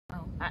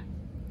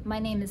My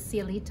name is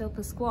Cielito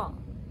PASCUAL.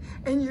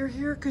 And you're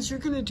here because you're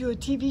going to do a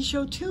TV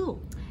show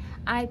too.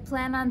 I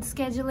plan on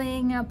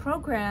scheduling a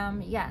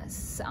program,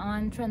 yes,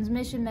 on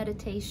transmission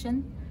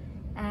meditation.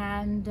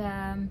 And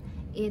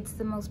it's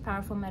the most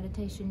powerful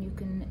meditation you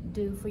can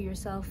do for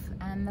yourself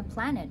and the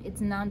planet.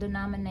 It's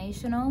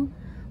non-denominational,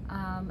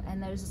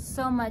 and there's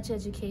so much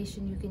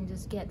education you can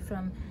just get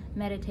from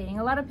meditating.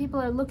 A lot of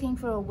people are looking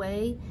for a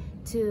way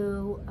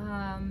to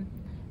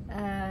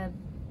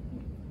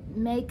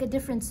make a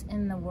difference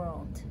in the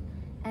world,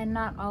 and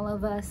not all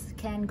of us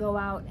can go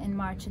out and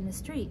march in the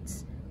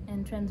streets.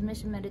 And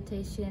transmission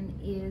meditation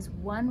is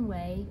one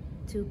way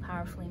to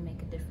powerfully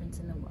make a difference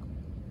in the world.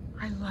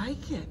 I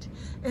like it.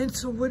 And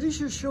so what is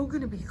your show going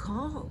to be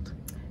called?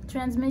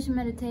 Transmission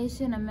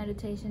meditation, a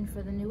meditation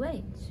for the new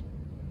age.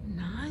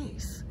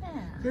 Nice.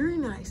 Yeah. Very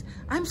nice.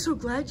 I'm so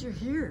glad you're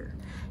here.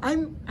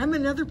 I'm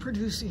another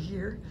producer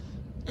here,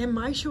 and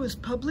my show is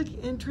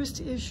Public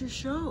Interest Issue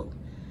Show.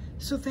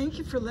 So thank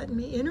you for letting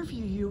me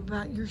interview you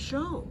about your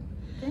show.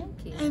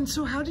 Thank you. And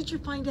so how did you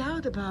find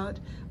out about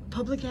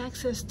public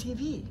access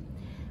TV?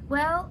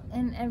 Well,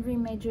 in every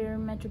major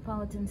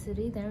metropolitan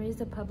city, there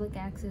is a public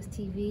access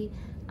TV.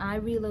 I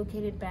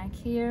relocated back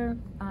here.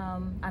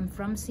 I'm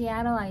from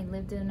Seattle. I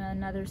lived in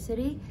another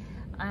city,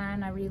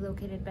 and I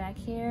relocated back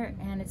here.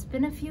 And it's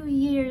been a few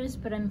years,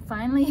 but I'm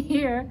finally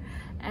here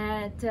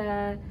at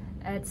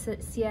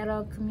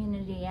Seattle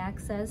Community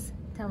Access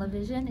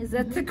Television. Is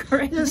that the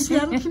correct name? Yes,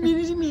 Seattle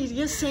Community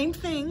Media, same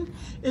thing,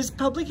 is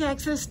public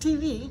access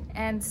TV.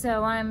 And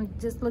so I'm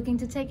just looking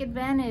to take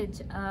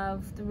advantage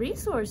of the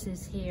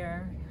resources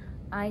here.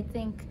 I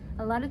think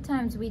a lot of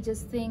times we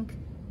just think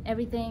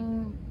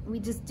we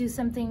just do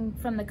something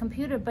from the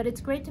computer, but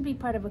it's great to be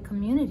part of a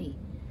community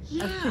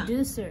of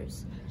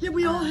producers. Yeah,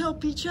 we all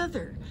help each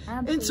other.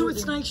 Absolutely. And so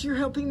it's nice you're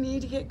helping me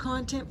to get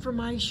content for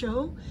my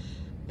show.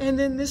 And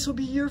then this will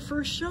be your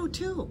first show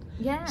too.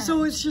 Yeah.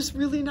 So it's just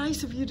really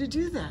nice of you to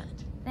do that.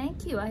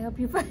 Thank you. I hope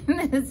you find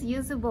this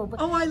usable.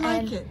 Oh, I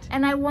like it.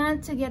 And I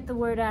want to get the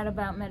word out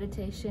about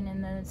meditation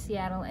in the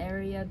Seattle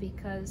area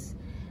because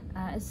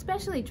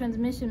especially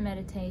transmission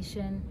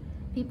meditation,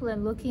 people are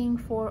looking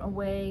for a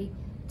way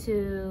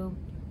to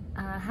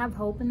have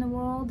hope in the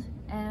world,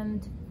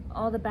 and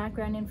all the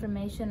background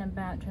information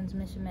about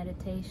transmission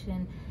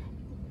meditation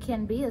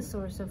can be a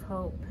source of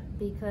hope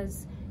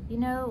because, you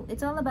know,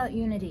 it's all about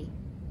unity,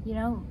 you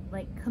know,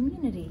 like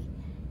community.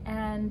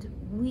 And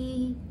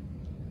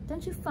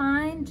don't you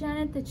find,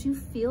 Janet, that you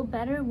feel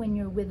better when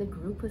you're with a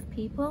group of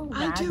people?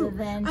 I do.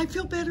 I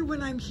feel better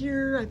when I'm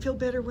here. I feel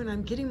better when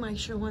I'm getting my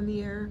show on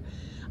the air.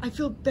 I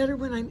feel better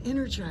when I'm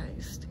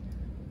energized.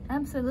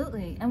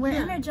 Absolutely. And we're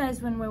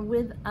energized when we're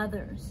with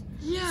others.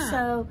 Yeah.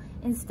 So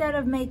instead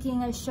of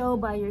making a show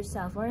by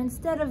yourself, or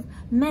instead of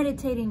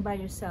meditating by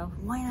yourself,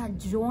 why not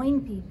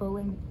join people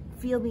and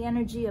feel the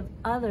energy of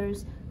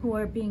others who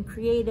are being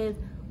creative,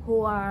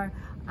 who are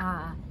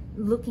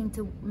looking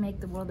to make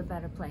the world a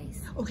better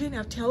place? Okay,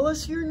 now tell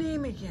us your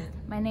name again.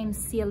 My name's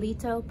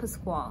Cielito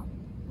PASCUAL.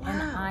 Wow.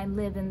 And I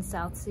live in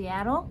South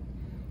Seattle.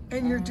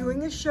 And you're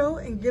doing a show,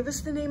 and give us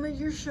the name of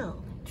your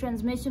show.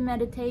 Transmission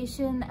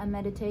Meditation, a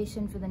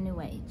meditation for the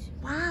new age.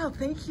 Wow,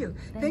 thank you.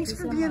 Thanks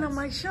for so being much on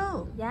my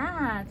show.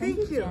 Yeah, thank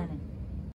you, Janet.